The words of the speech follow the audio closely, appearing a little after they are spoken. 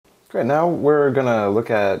Great, now we're gonna look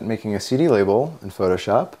at making a CD label in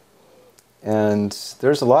Photoshop. And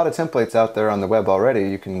there's a lot of templates out there on the web already.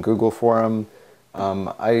 You can Google for them.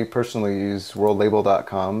 I personally use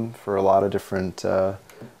worldlabel.com for a lot of different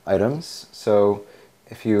items. So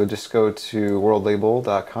if you just go to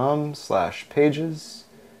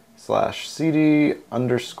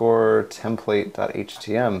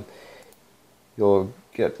worldlabel.com/pages/cd_template.htm, you'll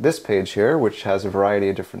get this page here, which has a variety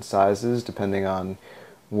of different sizes depending on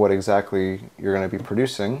what exactly you're going to be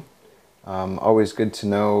producing. Always good to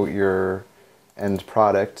know your end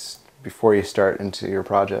product before you start into your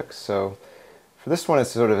projects. So for this one,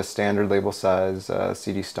 it's sort of a standard label size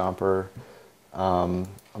CD stomper. I'll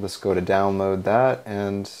just go to download that,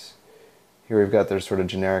 and here we've got their sort of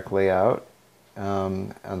generic layout.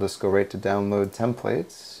 I'll just go right to download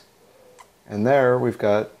templates, and there we've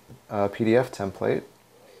got a PDF template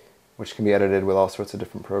which can be edited with all sorts of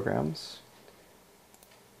different programs.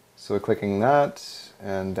 So clicking that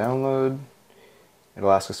and download,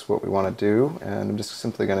 it'll ask us what we want to do, and I'm just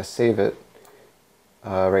simply going to save it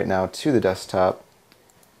right now to the desktop,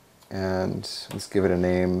 and let's give it a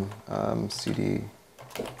name, CD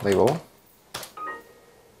label.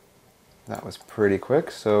 That was pretty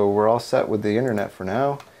quick, so we're all set with the internet for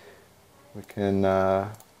now. We can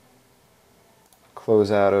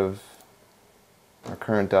close out of our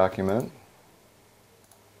current document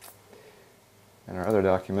and our other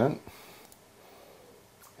document,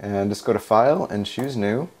 and just go to File and choose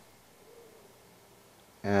New.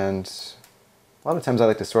 And a lot of times I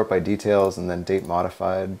like to sort by details and then date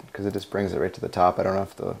modified, because it just brings it right to the top. I don't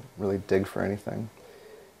have to really dig for anything.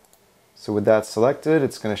 So with that selected,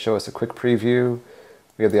 it's going to show us a quick preview.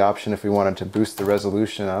 We have the option if we wanted to boost the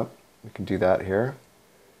resolution up. We can do that here.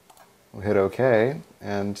 We'll hit OK,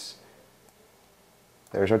 and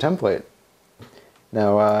there's our template.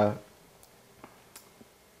 Now,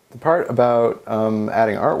 the part about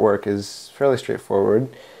adding artwork is fairly straightforward.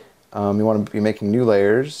 You want to be making new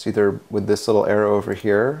layers, either with this little arrow over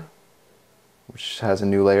here, which has a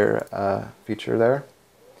new layer feature there.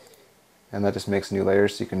 And that just makes new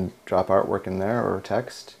layers, so you can drop artwork in there or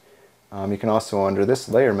text. You can also, under this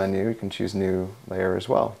layer menu, you can choose new layer as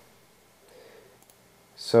well.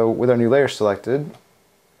 So with our new layer selected,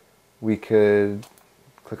 we could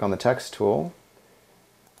click on the text tool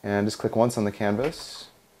and just click once on the canvas.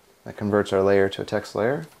 That converts our layer to a text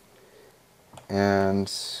layer.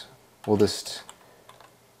 And we'll just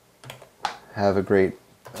have a great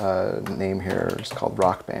name here. It's called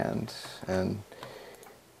Rock Band. And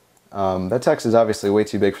that text is obviously way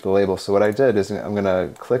too big for the label, so what I did is I'm going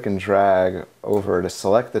to click and drag over to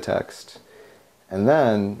select the text, and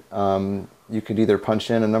then you could either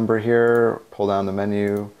punch in a number here, pull down the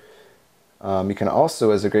menu. You can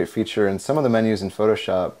also, as a great feature in some of the menus in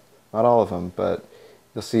Photoshop, not all of them, but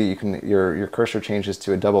you'll see you can, your cursor changes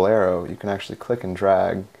to a double arrow. You can actually click and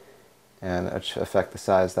drag and affect the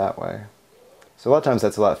size that way. So a lot of times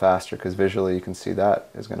that's a lot faster, because visually you can see that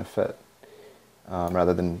is going to fit.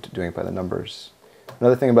 Rather than doing it by the numbers.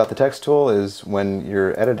 Another thing about the text tool is when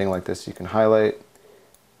you're editing like this, you can highlight,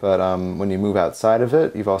 but when you move outside of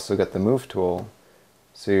it, you've also got the move tool.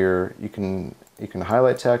 So you can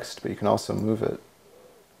highlight text, but you can also move it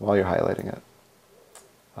while you're highlighting it.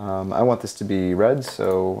 I want this to be red,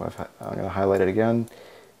 so I'm going to highlight it again,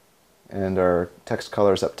 and our text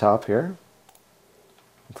color is up top here.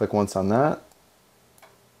 Click once on that,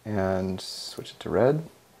 and switch it to red.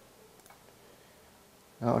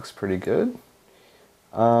 That looks pretty good.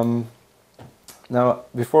 Now,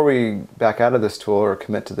 before we back out of this tool or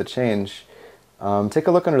commit to the change, take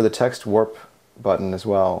a look under the text warp button as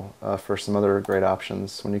well for some other great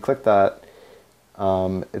options. When you click that,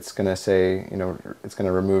 it's going to say, it's going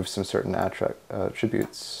to remove some certain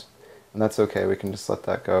attributes, and that's okay. We can just let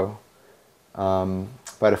that go.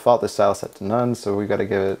 By default, the style is set to none, so we've got to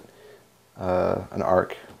give it an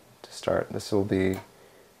arc to start. This will be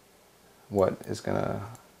what is going to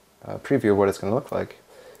preview what it's going to look like.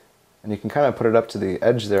 And you can kind of put it up to the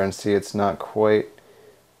edge there and see it's not quite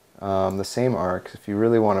the same arc. If you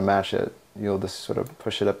really want to match it, you'll just sort of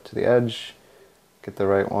push it up to the edge, get the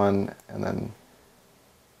right one, and then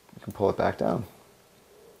you can pull it back down.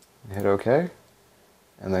 Hit OK,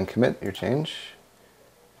 and then commit your change,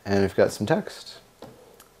 and we've got some text.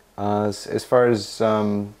 As far as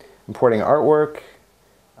importing artwork,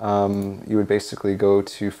 you would basically go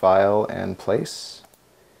to File and Place,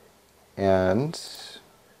 and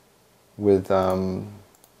with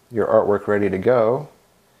your artwork ready to go,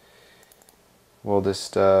 we'll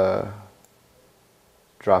just drop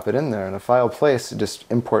it in there. In a File Place, it just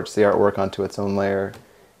imports the artwork onto its own layer,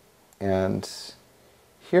 and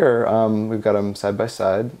here we've got them side by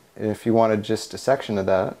side. If you wanted just a section of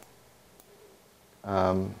that,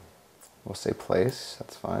 we'll say place,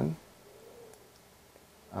 that's fine.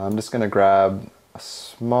 I'm just going to grab a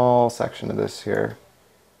small section of this here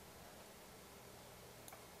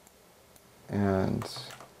and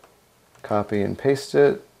copy and paste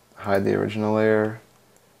it, hide the original layer,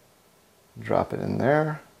 drop it in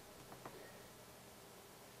there,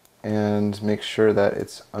 and make sure that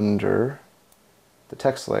it's under the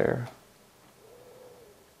text layer.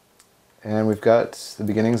 And we've got the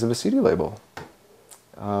beginnings of a CD label.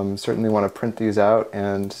 Certainly want to print these out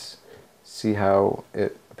and see how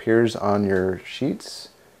it appears on your sheets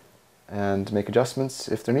and make adjustments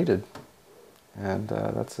if they're needed. And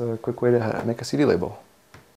that's a quick way to make a CD label.